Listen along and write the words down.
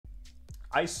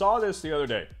I saw this the other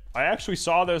day. I actually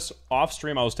saw this off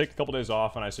stream. I was taking a couple days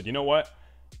off, and I said, you know what?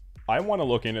 I want to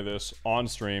look into this on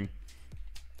stream.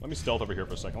 Let me stealth over here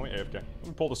for a second. Let me AFK. Let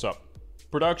me pull this up.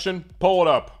 Production, pull it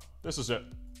up. This is it.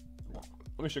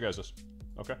 Let me show you guys this.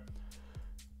 Okay.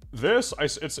 This,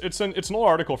 it's an old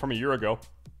article from a year ago,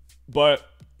 but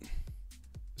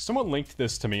someone linked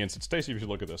this to me and said, Stacey, you should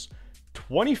look at this.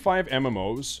 25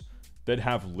 MMOs that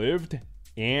have lived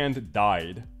and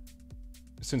died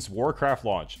since Warcraft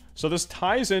launch. So this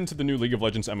ties into the new League of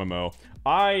Legends MMO.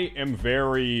 I am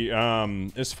very,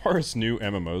 as far as new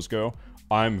MMOs go,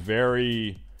 I'm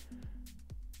very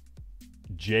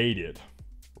jaded,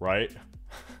 right?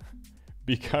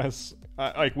 Because,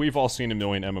 like, we've all seen a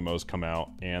million MMOs come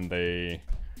out, and they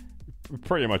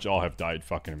pretty much all have died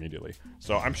fucking immediately.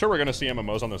 So I'm sure we're gonna see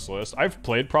MMOs on this list. I've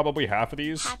played probably half of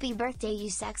these. Happy birthday, you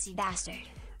sexy bastard.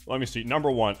 Let me see.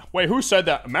 Number 1. Wait, who said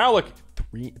that? Malik.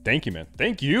 3. Thank you, man.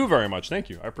 Thank you very much. Thank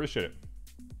you. I appreciate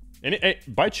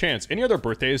it. By chance, any other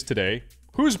birthdays today?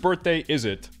 Whose birthday is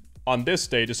it on this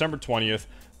day, December 20th,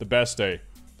 the best day?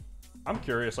 I'm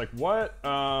curious, like, what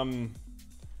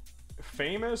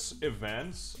famous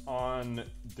events on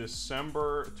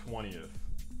December 20th?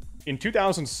 In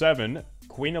 2007,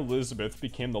 Queen Elizabeth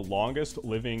became the longest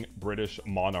living British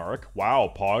monarch.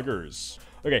 Wow, poggers.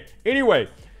 Okay, anyway,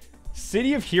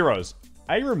 City of Heroes.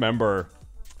 I remember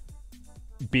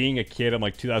being a kid in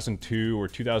like 2002 or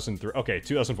 2003. Okay,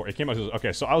 2004. It came out.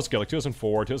 Okay, so I was a kid, like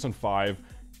 2004, 2005.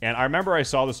 And I remember I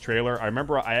saw this trailer. I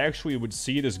remember I actually would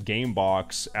see this game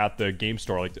box at the game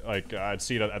store. Like I'd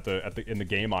see it in the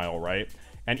game aisle, right?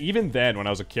 And even then, when I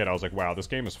was a kid, I was like, wow, this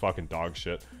game is fucking dog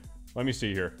shit. Let me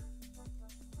see here.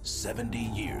 70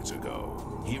 years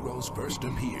ago, heroes first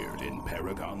appeared in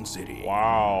Paragon City.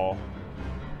 Wow.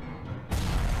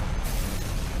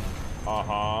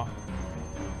 Uh-huh.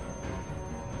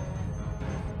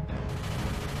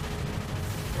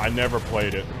 I never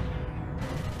played it.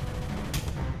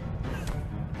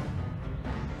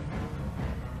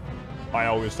 I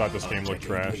always thought this game looked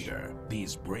trash. Later,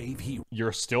 these brave heroes.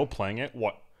 You're still playing it?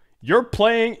 What? You're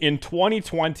playing in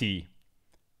 2020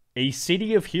 a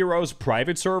City of Heroes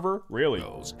private server? Really?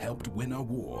 Helped win a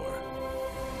war.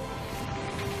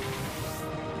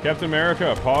 Captain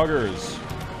America, poggers.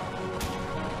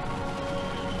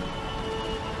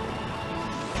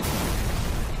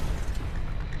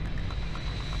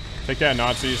 Take that,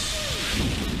 Nazis.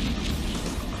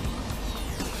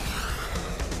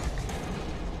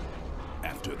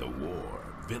 After the war,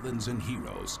 villains and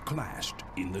heroes clashed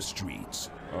in the streets.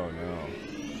 Oh no.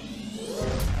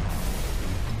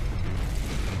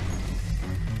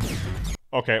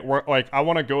 Okay, we're like, I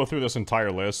want to go through this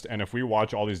entire list, and if we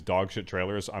watch all these dog shit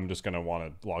trailers, I'm just gonna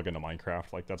want to log into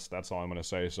Minecraft. Like that's all I'm gonna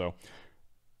say. So,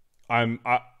 I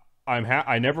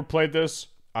never played this.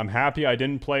 I'm happy I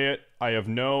didn't play it. I have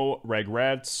no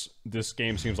regrets. This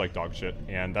game seems like dog shit,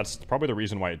 and that's probably the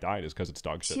reason why it died, is because it's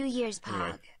dog shit. 2 years, Pog.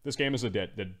 Anyway, this game is a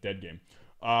dead game.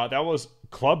 That was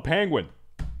Club Penguin.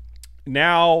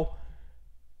 Now,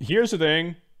 here's the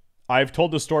thing. I've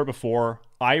told this story before.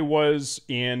 I was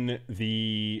in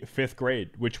the 5th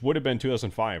grade, which would have been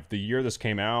 2005. The year this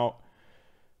came out,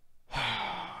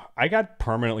 I got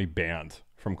permanently banned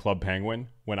from Club Penguin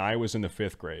when I was in the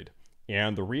 5th grade.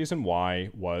 And the reason why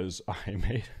was I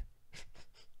made...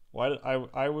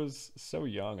 I was so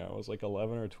young. I was like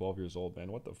 11 or 12 years old,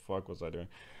 man. What the fuck was I doing?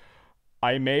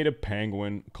 I made a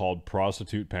penguin called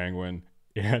Prostitute Penguin,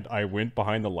 and I went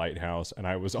behind the lighthouse, and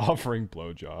I was offering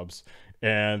blowjobs.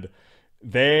 And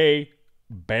they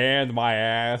banned my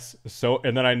ass.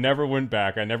 And then I never went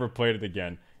back. I never played it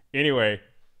again. Anyway,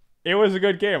 it was a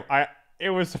good game. It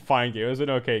was a fine game. It was an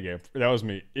okay game. That was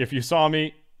me. If you saw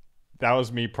me, that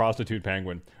was me, Prostitute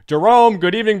Penguin. Jerome,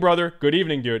 good evening, brother. Good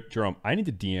evening, dude. Jerome, I need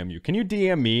to DM you. Can you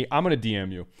DM me? I'm going to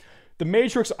DM you. The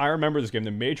Matrix, I remember this game.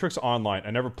 The Matrix Online. I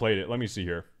never played it. Let me see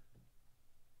here.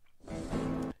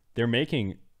 They're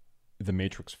making The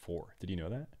Matrix 4. Did you know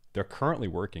that? They're currently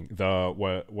working. The,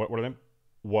 what are them?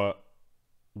 The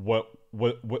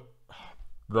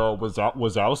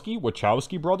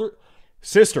Wachowski brother?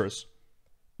 Sisters.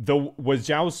 The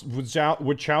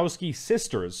Wachowski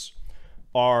sisters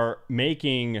are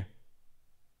making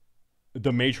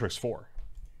The Matrix 4.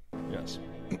 Yes.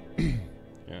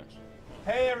 Yes.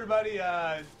 Hey everybody,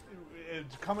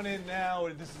 it's coming in now.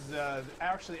 This is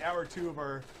actually hour 2 of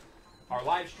our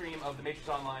live stream of The Matrix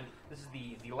Online. This is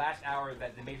the last hour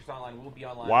that The Matrix Online will be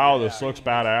online. Wow, this looks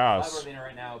badass.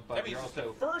 Right now, but that means we're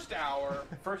also the first hour.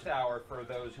 First hour for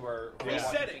those who are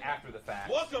resetting after the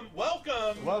fact. Welcome,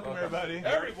 everybody.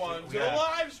 Everyone to the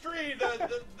live stream.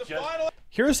 The final.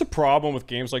 Here's the problem with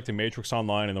games like The Matrix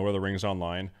Online and The Lord of the Rings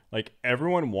Online. Like,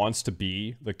 everyone wants to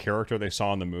be the character they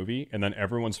saw in the movie, and then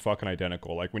everyone's fucking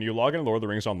identical. Like, when you log into Lord of the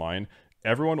Rings Online,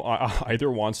 everyone either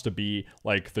wants to be,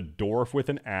 like, the dwarf with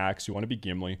an axe, you want to be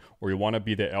Gimli, or you want to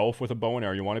be the elf with a bow and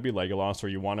arrow, you want to be Legolas, or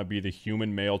you want to be the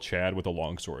human male Chad with a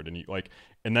longsword. And, you, like,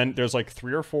 and then there's, like,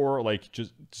 3 or 4, like,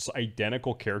 just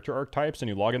identical character archetypes, and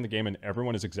you log in the game, and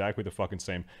everyone is exactly the fucking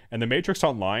same. And The Matrix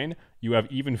Online, you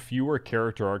have even fewer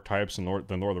character archetypes than Lord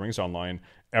of the Rings Online.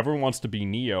 Everyone wants to be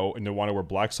Neo, and they want to wear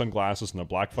black sunglasses and a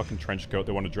black fucking trench coat.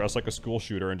 They want to dress like a school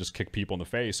shooter and just kick people in the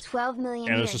face. 12 million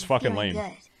and years it's just fucking feeling lame.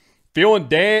 good. Feeling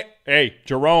Hey,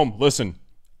 Jerome, listen.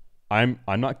 I'm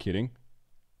not kidding.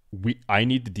 I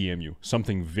need to DM you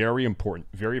something very important,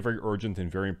 very, very urgent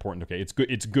and very important. Okay, it's good.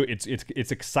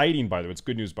 It's exciting, by the way. It's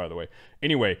good news, by the way.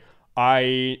 Anyway,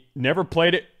 I never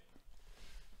played it.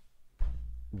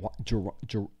 What?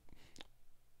 Jerome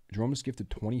just gifted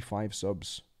 25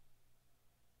 subs.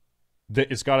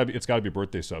 It's gotta be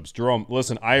birthday subs. Jerome,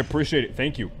 listen, I appreciate it.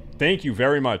 Thank you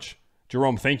very much.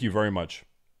 Jerome, thank you very much.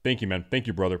 Thank you, man. Thank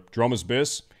you, brother. Jerome is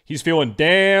bis. He's feeling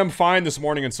damn fine this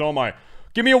morning, and so am I.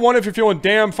 Give me a 1 if you're feeling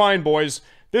damn fine, boys.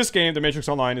 This game, The Matrix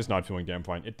Online, is not feeling damn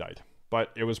fine. It died. But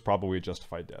it was probably a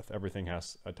justified death. Everything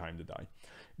has a time to die.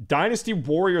 Dynasty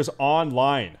Warriors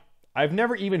Online. I've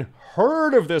never even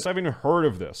heard of this.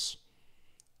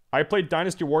 I played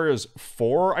Dynasty Warriors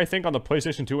 4, I think, on the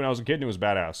PlayStation 2 when I was a kid, and it was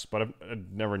badass. But I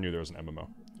never knew there was an MMO.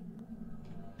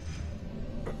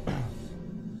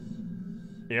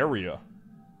 Area.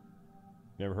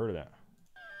 Never heard of that.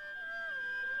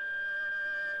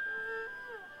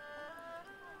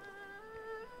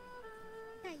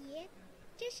 大爷，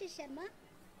这是什么？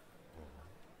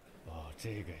哦，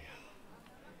这个呀，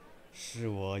是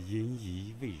我引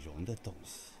以为荣的东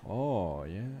西。 Oh,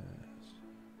 yes.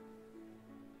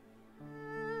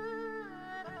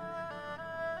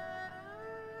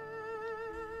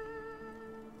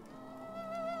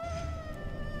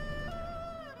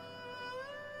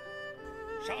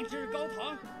 上至高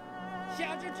堂，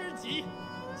下至知己，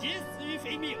皆死于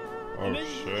非命。我 Oh 们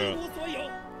已 shit. 一无所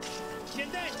有，现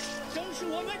在正是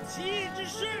我们起义之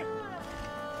时。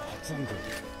尊贵，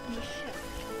没事。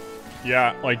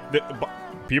 Yeah, like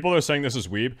people are saying this is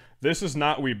weeb. This is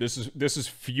not weeb. This is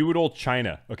feudal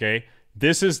China. Okay,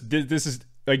 this is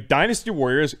like Dynasty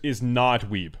Warriors is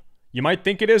not weeb. You might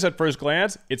think it is at first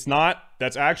glance. It's not.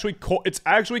 That's actually it's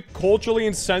actually culturally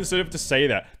insensitive to say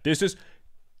that. This is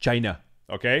China.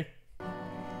 Okay.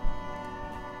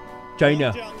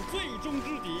 China. 将最终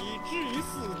之敌置于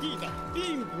死地的，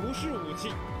并不是武器，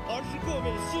而是各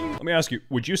位心。 Let me ask you,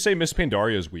 would you say Miss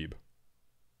Pandaria is weeb?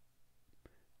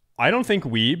 I don't think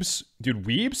weebs... Dude,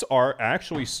 weebs are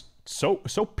actually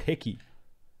so picky.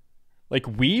 Like,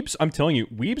 weebs, I'm telling you,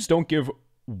 weebs don't give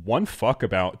one fuck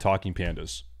about talking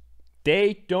pandas.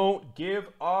 They don't give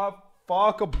a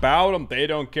fuck about them. They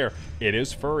don't care. It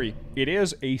is furry. It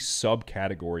is a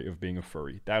subcategory of being a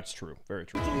furry. That's true. Very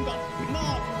true.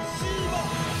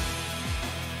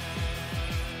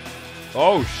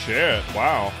 Oh, shit.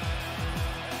 Wow.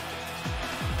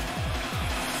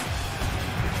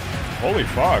 Holy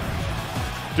fuck.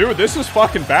 Dude, this is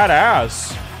fucking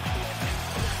badass.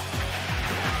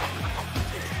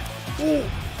 Ooh.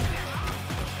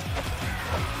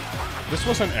 This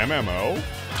was an MMO?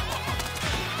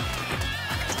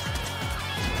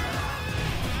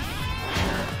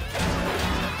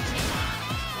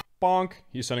 Bonk.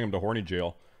 He's sending him to horny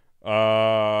jail.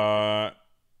 I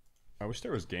wish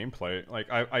there was gameplay.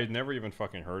 Like, I'd never even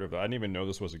fucking heard of it. I didn't even know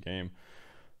this was a game.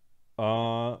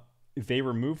 They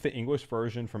removed the English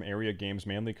version from area games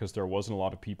mainly because there wasn't a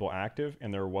lot of people active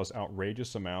and there was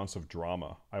outrageous amounts of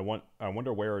drama. I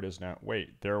wonder where it is now.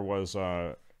 Wait, there was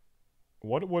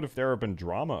what would if there had been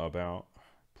drama about?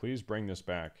 Please bring this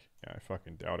back. Yeah, I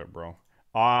fucking doubt it, bro.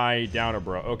 I doubt it,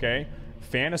 bro. Okay.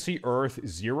 Fantasy Earth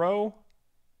 0?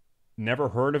 Never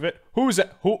heard of it. Who's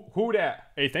that? Who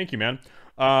that? Hey, thank you, man.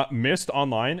 Myst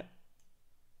Online.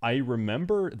 I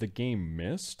remember the game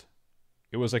Myst.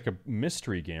 It was like a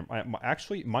mystery game.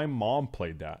 Actually, my mom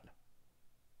played that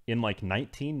in like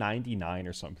 1999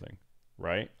 or something,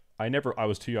 right? I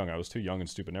was too young. I was too young and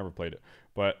stupid. Never played it.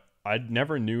 But I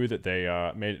never knew that they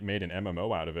made an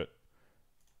MMO out of it.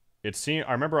 It seemed.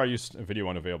 I remember I used a video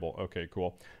unavailable. Okay,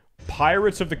 cool.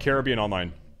 Pirates of the Caribbean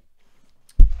Online.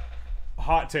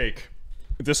 Hot take.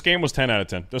 This game was 10 out of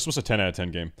 10. This was a 10 out of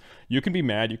 10 game. You can be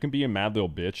mad. You can be a mad little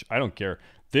bitch. I don't care.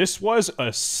 This was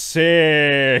a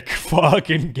sick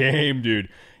fucking game, dude.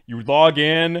 You log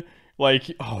in, like,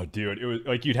 oh, dude. It was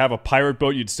like you'd have a pirate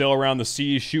boat. You'd sail around the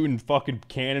sea shooting fucking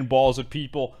cannonballs at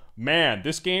people. Man,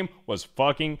 this game was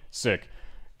fucking sick.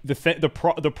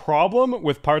 the problem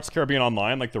with Pirates of the Caribbean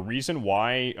Online, like the reason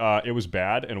why it was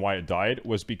bad and why it died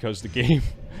was because the game,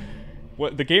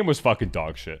 the game was fucking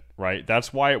dog shit, right?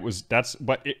 That's why it was.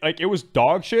 It was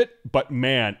dog shit, but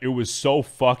man, it was so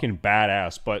fucking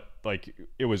badass. But like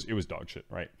it was dog shit,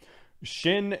 right?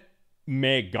 Shin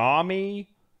Megami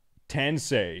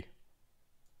Tensei.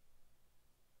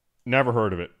 Never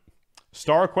heard of it.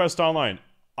 Star Quest Online.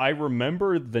 I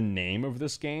remember the name of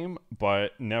this game,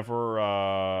 but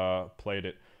never played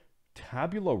it.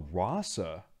 Tabula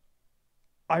Rasa.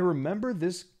 I remember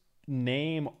this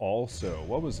name also.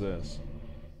 What was this?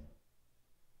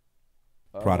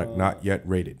 Product not yet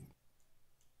rated.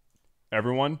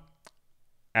 Everyone,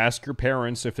 ask your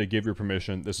parents if they give you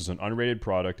permission. This is an unrated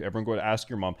product. Everyone go to ask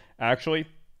your mom. Actually,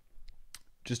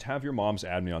 just have your moms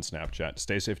add me on Snapchat.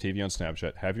 StaysafeTV on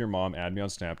Snapchat. Have your mom add me on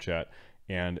Snapchat.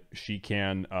 And she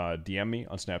can DM me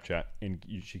on Snapchat, and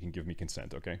she can give me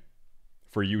consent, okay?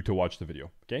 For you to watch the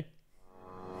video, okay?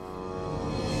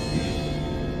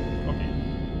 Okay.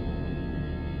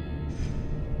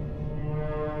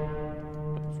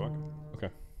 What the fuck?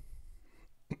 Okay.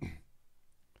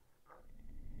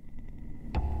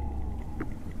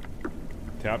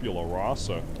 Tabula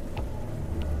Rasa.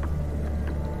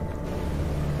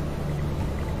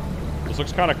 This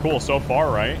looks kind of cool so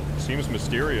far, right? Seems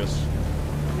mysterious.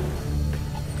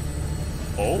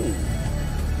 Oh.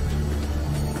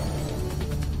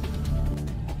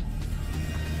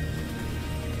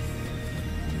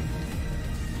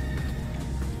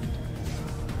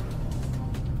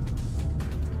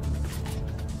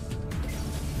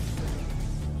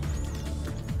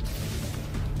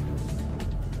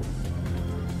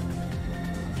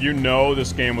 You know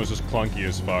this game was just clunky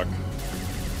as fuck.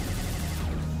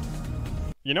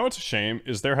 You know what's a shame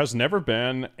is there has never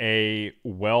been a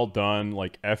well done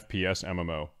like FPS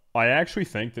MMO. I actually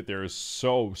think that there is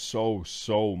so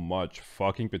much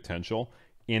fucking potential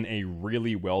in a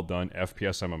really well done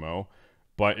FPS MMO,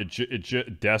 but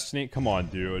Destiny, come on,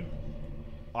 dude.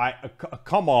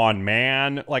 Come on,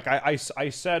 man. Like I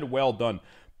said well done.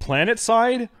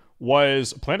 PlanetSide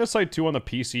 2 on the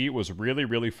PC was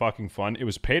really fucking fun. It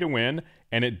was pay to win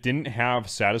and it didn't have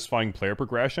satisfying player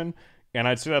progression. And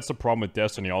I'd say that's the problem with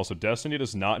Destiny also. Destiny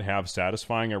does not have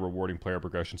satisfying or rewarding player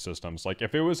progression systems. Like,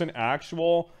 if it was an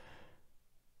actual...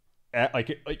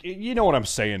 Like you know what I'm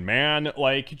saying, man.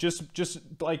 Like, just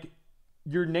like,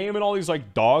 you're naming all these,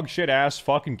 like, dog shit-ass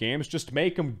fucking games. Just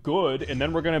make them good, and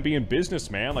then we're gonna be in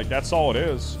business, man. Like, that's all it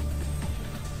is.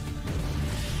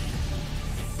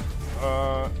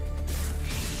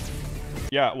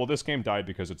 Yeah, well, this game died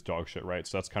because it's dog shit, right?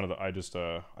 So that's kind of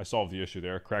the... I solved the issue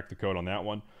there. Cracked the code on that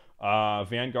one.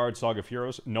 Vanguard Saga of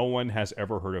Heroes. No one has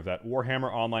ever heard of that.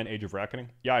 Warhammer Online Age of Reckoning.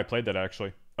 Yeah, I played that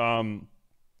actually.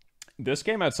 This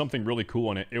game had something really cool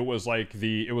in it. It was like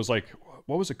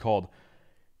what was it called?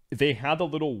 They had the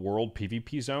little world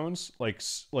PvP zones, like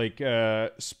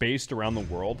spaced around the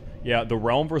world. Yeah, the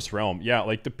realm versus realm. Yeah,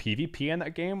 like the PvP in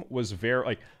that game was very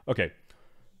like, okay.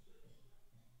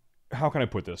 How can I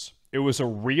put this? It was a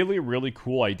really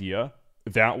cool idea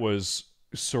that was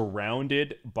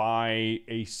surrounded by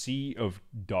a sea of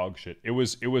dog shit. It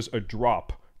was a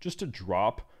drop, just a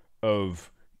drop of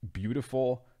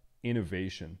beautiful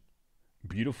innovation,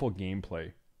 beautiful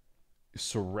gameplay,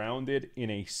 surrounded in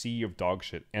a sea of dog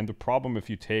shit. And the problem, if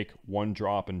you take one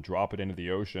drop and drop it into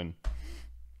the ocean,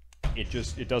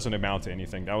 it doesn't amount to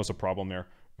anything. That was a problem there.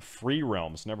 Free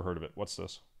Realms, never heard of it. What's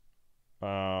this?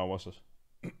 What's this?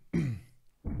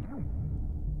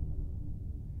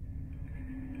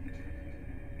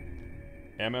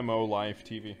 MMO Live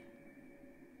TV.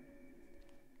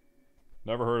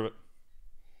 Never heard of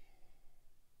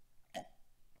it.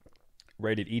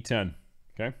 Rated E10.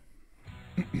 Okay.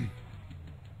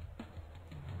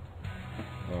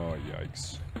 Oh,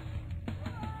 yikes.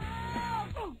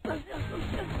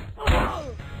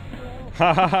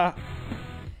 Ha ha ha.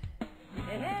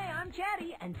 Hey, I'm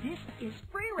Chatty, and this is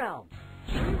Free Realms.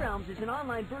 Free Realms is an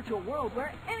online virtual world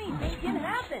where anything can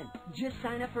happen. Just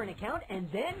sign up for an account, and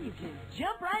then you can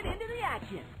jump right into the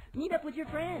action. Meet up with your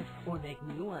friends, or make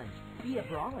new ones. Be a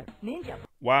brawler, ninja.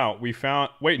 Wow, we found...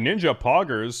 Wait, Ninja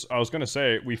Poggers. I was going to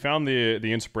say, we found the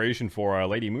inspiration for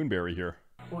Lady Moonberry here.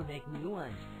 Or make new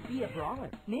ones. Be a brawler,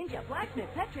 ninja, blacksmith,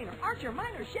 pet trainer, archer,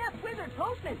 miner, chef, wizard,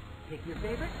 postman. Pick your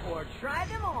favorite or try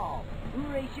them all.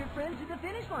 Race your friends to the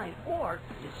finish line or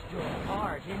destroy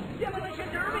cars in demolition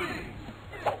derbies.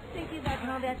 Think you got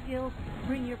combat skills?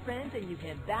 Bring your friends and you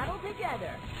can battle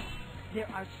together. There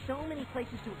are so many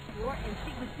places to explore and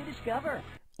secrets to discover.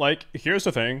 Like, here's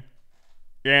the thing.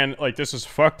 And, like, this is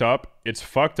fucked up. It's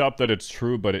fucked up that it's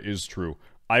true, but it is true.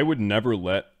 I would never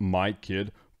let my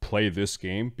kid play this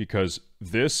game because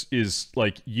this is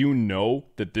like, you know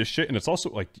that this shit, and it's also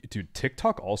like, dude,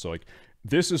 TikTok also, like,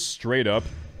 this is straight up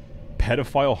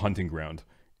pedophile hunting ground.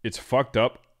 It's fucked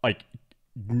up. Like,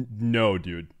 no,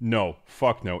 dude. No.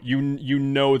 Fuck no. You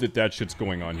know that shit's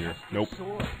going on here. Nope.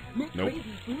 Make Nope.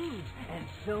 crazy foods and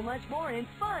so much more in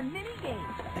fun mini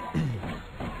games.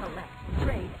 Collect,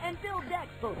 trade, and build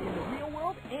decks both in the real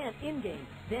world and in-game.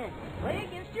 Then play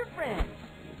against your friends.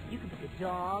 You can pick a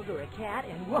dog or a cat,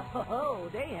 and whoa,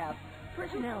 they have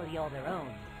personality all their own.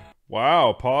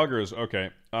 Wow, poggers.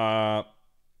 Okay.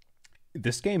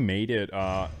 This game made it,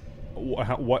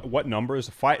 what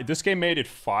numbers? This game made it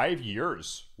 5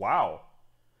 years. Wow.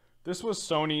 This was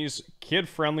Sony's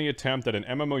kid-friendly attempt at an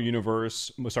MMO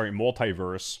universe, sorry,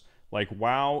 multiverse, like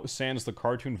WoW sans the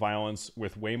cartoon violence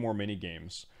with way more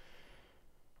mini-games.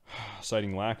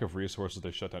 Citing lack of resources,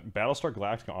 they shut down. Battlestar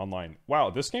Galactica Online. Wow,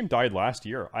 this game died last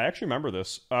year. I actually remember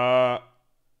this.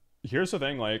 Here's the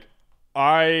thing, like,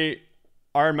 I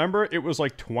remember it was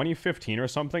like 2015 or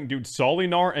something. Dude,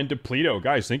 Solinar and Depleto.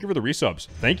 Guys, thank you for the resubs.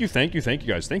 Thank you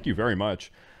guys. Thank you very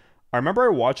much. I remember I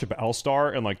watched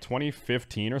Battlestar in like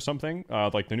 2015 or something,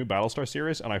 like the new Battlestar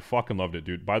series, and I fucking loved it,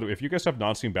 dude. By the way, if you guys have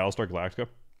not seen Battlestar Galactica,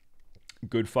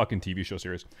 good fucking TV show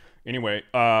series. Anyway,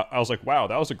 I was like, wow,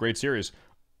 that was a great series.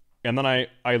 And then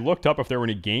I looked up if there were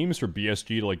any games for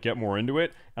BSG to like get more into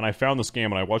it, and I found this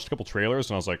game, and I watched a couple trailers,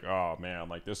 and I was like, oh man,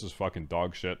 like this is fucking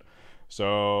dog shit.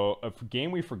 So, a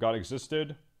game we forgot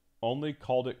existed, only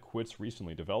called it quits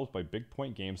recently. Developed by Big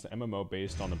Point Games, the MMO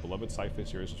based on the beloved sci-fi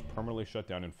series was permanently shut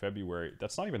down in February.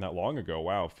 That's not even that long ago.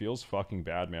 Wow, feels fucking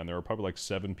bad, man. There were probably like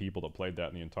 7 people that played that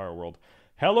in the entire world.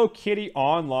 Hello Kitty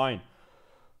Online.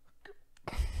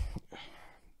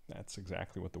 That's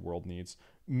exactly what the world needs.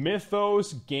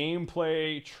 Mythos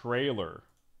gameplay trailer.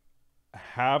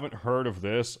 Haven't heard of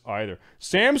this either.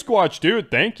 Sam Squatch,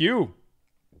 dude, thank you.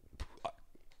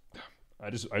 I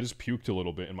just puked a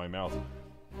little bit in my mouth.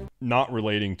 Not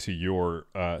relating to your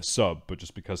sub, but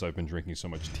just because I've been drinking so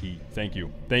much tea. Thank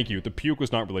you. Thank you. The puke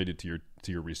was not related to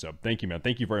your resub. Thank you, man.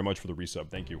 Thank you very much for the resub.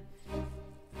 Thank you.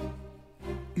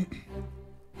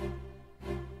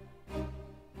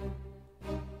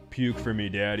 Puke for me,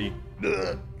 daddy.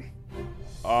 Never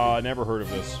heard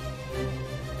of this.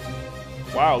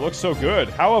 Wow, it looks so good.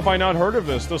 How have I not heard of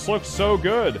this? This looks so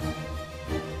good.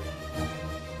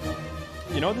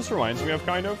 You know what this reminds me of,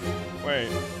 kind of? Wait.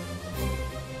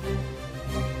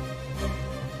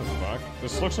 What the fuck?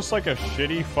 This looks just like a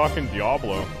shitty fucking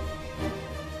Diablo.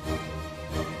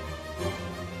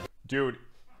 Dude,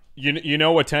 you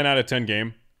know a 10 out of 10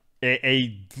 game?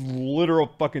 A literal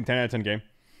fucking 10 out of 10 game?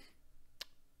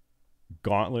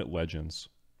 Gauntlet Legends.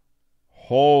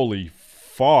 Holy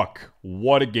fuck.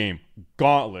 What a game.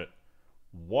 Gauntlet.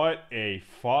 What a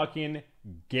fucking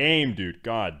game, dude.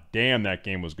 God damn, that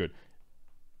game was good.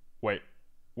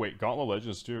 Wait, Gauntlet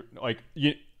Legends, dude. Like,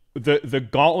 the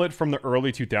Gauntlet from the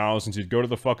early 2000s, you'd go to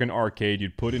the fucking arcade,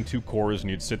 you'd put in 2 cores,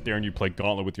 and you'd sit there and you'd play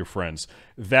Gauntlet with your friends.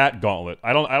 That Gauntlet.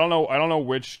 I don't know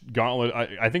which Gauntlet.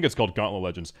 I think it's called Gauntlet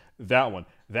Legends. That one.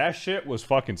 That shit was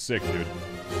fucking sick, dude.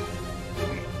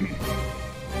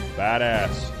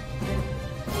 Badass.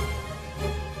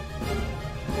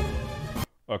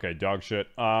 Okay, dog shit.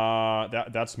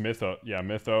 That's Mythos. Yeah,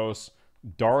 Mythos.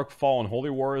 Darkfall and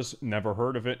Holy Wars, never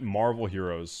heard of it. Marvel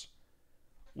Heroes.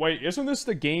 Wait, isn't this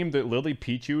the game that Lily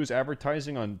Pichu is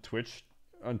advertising on Twitch?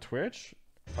 On Twitch?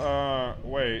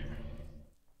 Wait.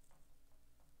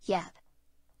 Yep.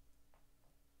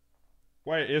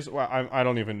 Wait, I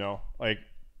don't even know. Like,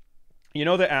 you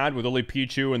know the ad with Lily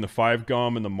Pichu and the 5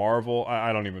 Gum and the Marvel?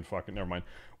 I don't even fucking, never mind.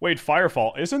 Wait,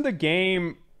 Firefall, isn't the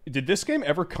game, did this game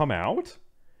ever come out?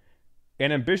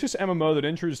 An ambitious MMO that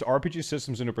introduced RPG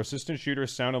systems into persistent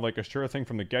shooters sounded like a sure thing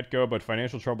from the get-go, but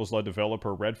financial troubles led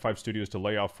developer Red 5 Studios to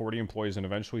lay off 40 employees and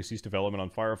eventually cease development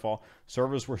on Firefall.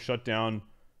 Servers were shut down.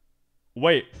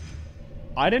 Wait,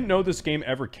 I didn't know this game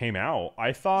ever came out.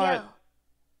 I thought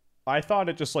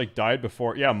it just like died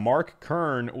before. Yeah, Mark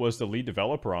Kern was the lead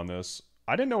developer on this.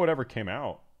 I didn't know it ever came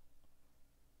out.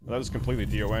 That is completely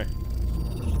DOA.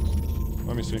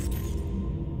 Let me see.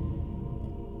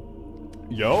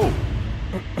 Yo!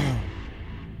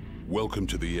 Welcome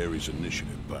to the Ares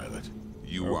Initiative, pilot.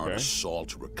 You are an Okay.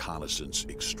 assault reconnaissance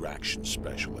extraction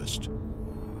specialist.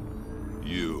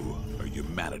 You are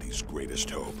humanity's greatest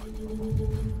hope.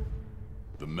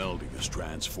 The melding has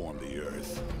transformed the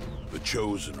Earth. The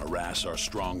Chosen harass our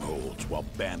strongholds while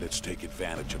bandits take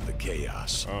advantage of the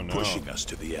chaos, Oh, no. pushing us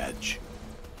to the edge.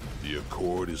 The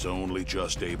Accord is only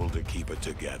just able to keep it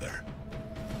together.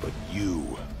 But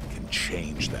you can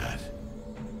change that.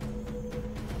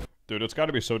 Dude, it's got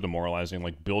to be so demoralizing,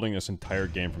 like building this entire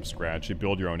game from scratch. You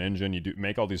build your own engine, you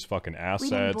make all these fucking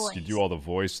assets, you do all the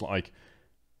voice, like,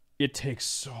 it takes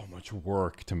so much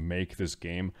work to make this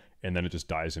game, and then it just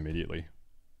dies immediately.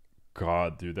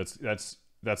 God, dude,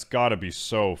 that's got to be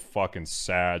so fucking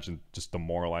sad and just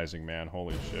demoralizing, man.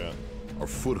 Holy shit. Our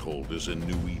foothold is in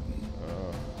New Eden,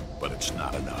 but it's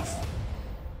not enough.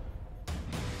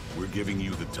 We're giving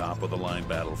you the top-of-the-line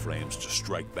battle frames to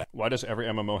strike back. Why does every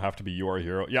MMO have to be you are a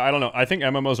hero? Yeah, I don't know. I think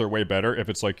MMOs are way better if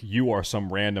it's like, you are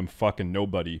some random fucking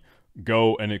nobody.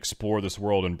 Go and explore this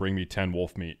world and bring me 10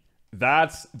 wolf meat.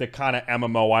 That's the kind of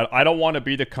MMO. I don't want to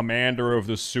be the commander of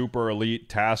the super elite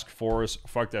task force.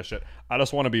 Fuck that shit. I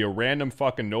just want to be a random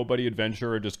fucking nobody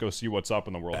adventurer. Just go see what's up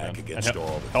in the world, man. Against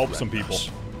all that help some people.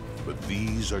 us. But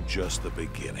these are just the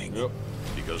beginning. Yep.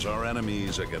 Because our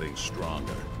enemies are getting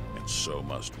stronger, and so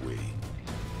must we.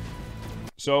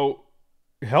 So,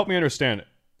 help me understand.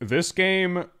 This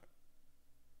game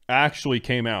actually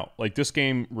came out. Like, this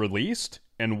game released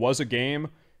and was a game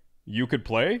you could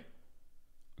play?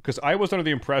 Because I was under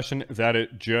the impression that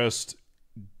it just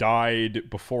died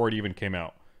before it even came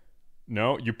out.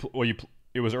 No?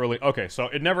 It was early. Okay, so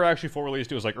it never actually full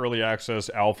released. It was like early access,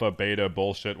 alpha, beta,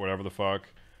 bullshit, whatever the fuck.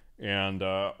 And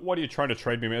what are you trying to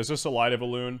trade me? Is this a light of a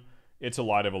loon? It's a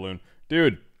light of a loon.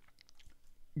 Dude,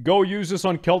 go use this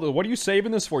on Kelda. What are you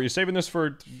saving this for? Are you saving this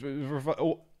for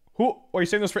who? Are you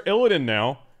saving this for Illidan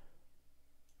now?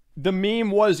 The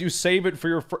meme was you save it for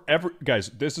your forever. Guys,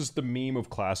 this is the meme of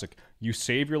Classic. You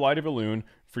save your Light of Elune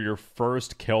for your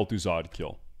first Kel'Thuzad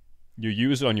kill. You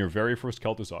use it on your very first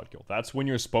Kel'Thuzad kill. That's when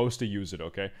you're supposed to use it,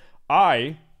 okay?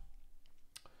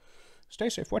 Stay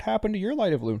safe. What happened to your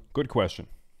Light of Elune? Good question.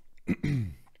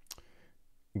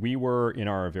 We were in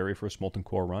our very first Molten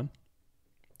Core run.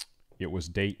 It was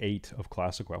day 8 of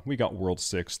Classic WoW. We got World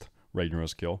 6th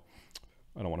Ragnaros kill.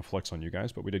 I don't want to flex on you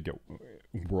guys, but we did get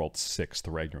World 6th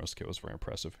Ragnaros kill. It was very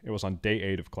impressive. It was on day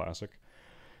 8 of Classic.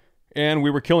 And we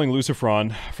were killing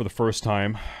Lucifron for the first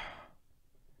time.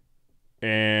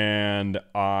 And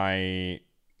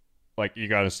like, you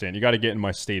gotta understand, you gotta get in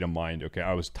my state of mind, okay?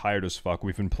 I was tired as fuck.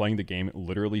 We've been playing the game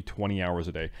literally 20 hours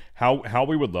a day. How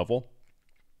we would level,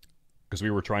 because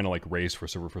we were trying to, like, race for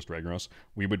Silver First Ragnaros,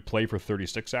 we would play for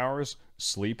 36 hours,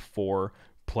 sleep 4,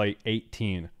 play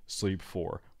 18, sleep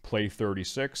 4. Play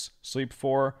 36, sleep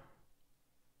 4,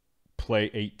 play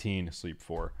 18, sleep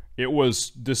 4.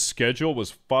 The schedule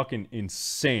was fucking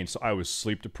insane. So I was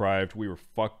sleep deprived. We were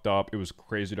fucked up. It was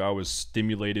crazy. I was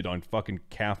stimulated on fucking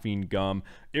caffeine gum.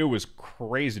 It was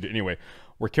crazy. Anyway,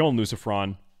 we're killing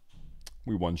Lucifron.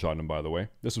 We one-shot him, by the way.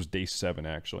 This was day 7,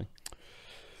 actually.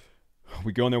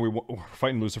 We go in there, we're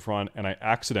fighting Lucifron, and I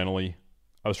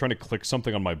was trying to click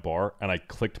something on my bar, and I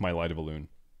clicked my Light of Elune.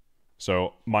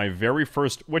 So, my very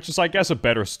first, which is, I guess, a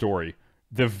better story.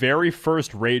 The very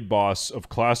first raid boss of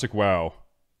Classic WoW,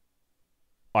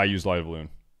 I used Light of Elune.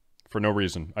 For no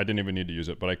reason. I didn't even need to use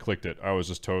it, but I clicked it. I was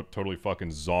just totally fucking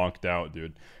zonked out,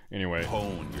 dude. Anyway.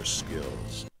 Hone your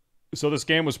skills. So this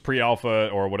game was pre-alpha,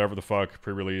 or whatever the fuck,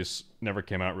 pre-release. Never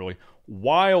came out, really.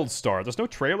 WildStar. There's no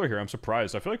trailer here. I'm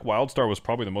surprised. I feel like WildStar was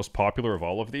probably the most popular of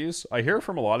all of these. I hear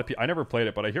from a lot of people... I never played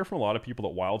it, but I hear from a lot of people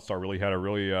that WildStar really had a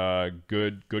really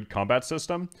good combat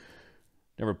system.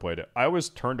 Never played it. I was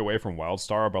turned away from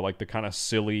WildStar by, like, the kind of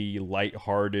silly,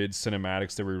 light-hearted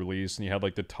cinematics that were released, and you had,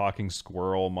 like, the talking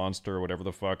squirrel monster or whatever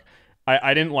the fuck.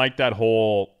 I didn't like that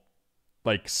whole,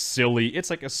 like, silly... It's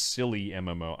like a silly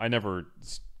MMO. I never...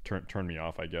 Turn me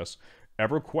off, I guess.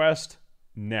 EverQuest,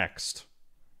 next.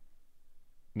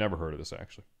 Never heard of this,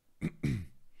 actually.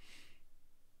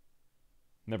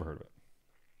 Never heard of it.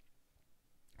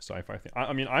 Sci-fi thing.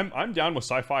 I mean, I'm down with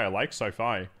sci-fi. I like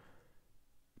sci-fi,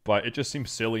 but it just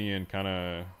seems silly and kind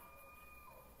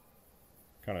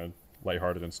of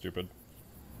lighthearted and stupid.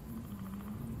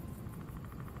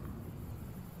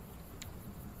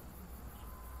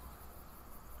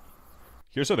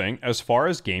 Here's the thing: as far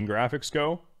as game graphics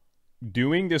go,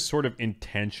 doing this sort of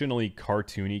intentionally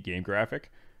cartoony game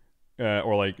graphic,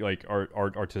 or like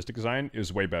artistic design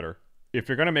is way better. If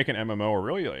you're gonna make an MMO, or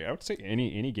really, like, I would say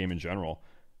any game in general,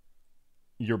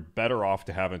 you're better off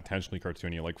to have intentionally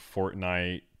cartoony, like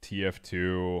Fortnite,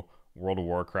 TF2, World of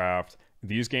Warcraft.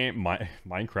 These games,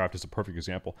 Minecraft is a perfect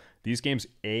example. These games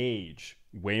age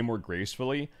way more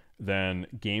gracefully than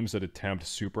games that attempt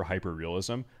super hyper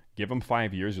realism. Give them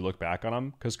 5 years, you look back on them,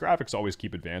 because graphics always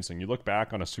keep advancing. You look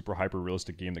back on a super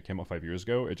hyper-realistic game that came out 5 years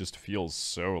ago, it just feels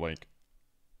so, like,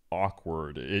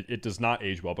 awkward. It does not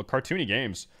age well, but cartoony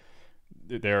games,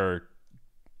 they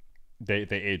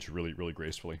age really, really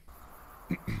gracefully.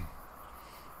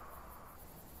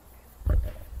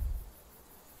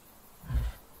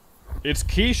 It's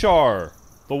Kishar,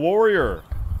 the warrior.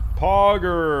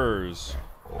 Poggers.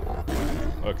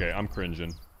 Okay, I'm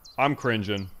cringing. I'm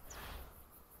cringing.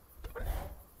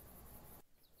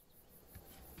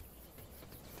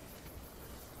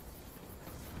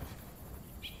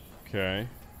 Okay.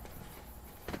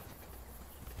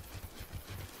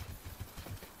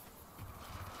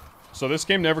 So this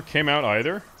game never came out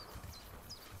either?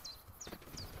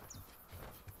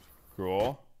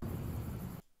 Cool.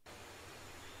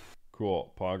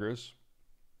 Cool. Poggers.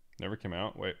 Never came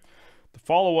out. Wait. The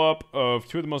follow-up of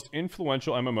two of the most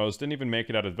influential MMOs didn't even make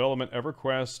it out of development.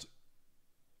 EverQuest.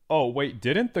 Oh, wait.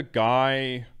 Didn't the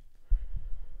guy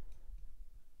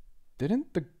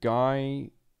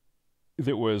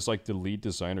that was like the lead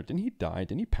designer, didn't he die?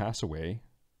 Didn't he pass away?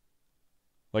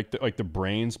 Like the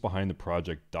brains behind the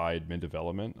project died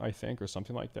mid-development, I think, or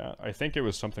something like that. I think it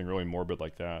was something really morbid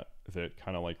like that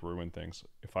kind of like ruined things,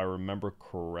 if I remember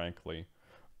correctly.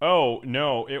 Oh,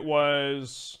 no, it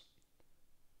was...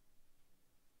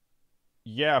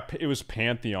 Yeah, it was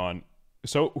Pantheon.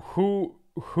 So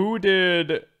who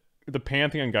did the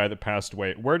Pantheon guy that passed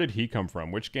away? Where did he come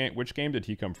from? Which game did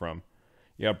he come from?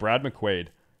 Yeah, Brad McQuaid.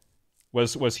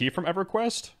 Was he from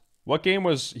EverQuest? What game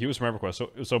was he was from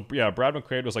EverQuest? So yeah, Brad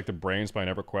McQuaid was like the brains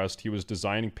behind EverQuest. He was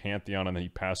designing Pantheon, and then he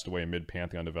passed away mid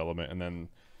Pantheon development, and then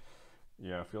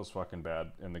yeah, it feels fucking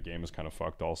bad, and the game is kind of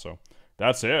fucked also.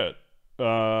 That's it.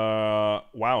 Wow,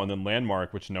 and then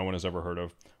Landmark, which no one has ever heard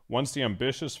of. Once the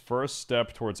ambitious first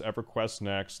step towards EverQuest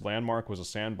Next, Landmark was a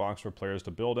sandbox for players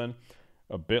to build in.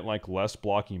 A bit like less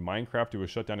blocky Minecraft, it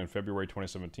was shut down in February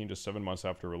 2017, just 7 months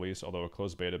after release, although a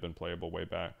closed beta had been playable way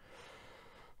back.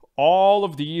 All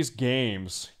of these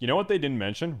games, you know what they didn't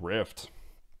mention? Rift.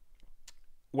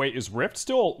 Wait, is Rift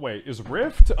still... Wait, is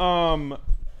Rift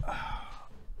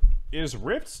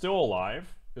still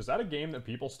alive? Is that a game that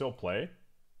people still play?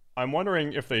 I'm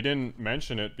wondering if they didn't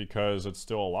mention it because it's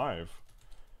still alive.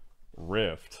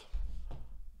 Rift.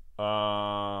 It's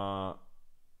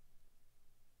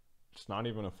not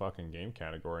even a fucking game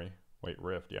category. Wait,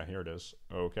 Rift. Yeah, here it is.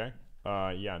 Okay.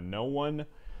 Yeah, no one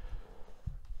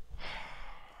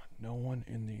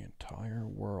in the entire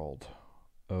world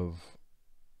of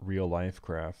real life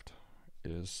craft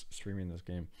is streaming this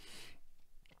game.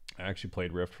 I actually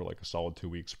played Rift for like a solid 2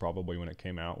 weeks probably when it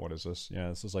came out. What is this? Yeah,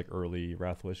 this is like early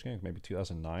Wrath of Lich King, maybe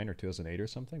 2009 or 2008 or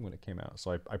something when it came out.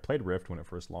 So I played Rift when it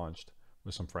first launched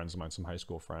with some friends of mine, some high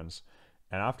school friends.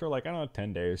 And after like, I don't know,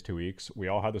 10 days, 2 weeks, we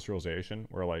all had this realization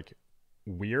where like,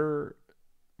 we're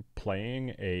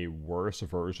playing a worse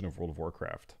version of World of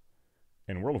Warcraft.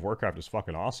 And World of Warcraft is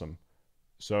fucking awesome.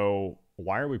 So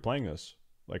why are we playing this?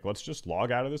 Like, let's just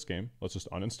log out of this game. Let's just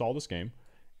uninstall this game.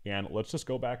 And let's just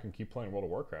go back and keep playing World of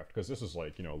Warcraft. Because this is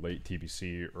like, you know, late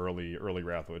TBC, early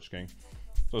Wrath of Lich King.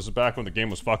 So this is back when the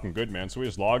game was fucking good, man. So we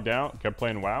just logged out, kept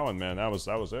playing WoW, and man, that was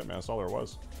it, man. That's all there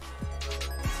was.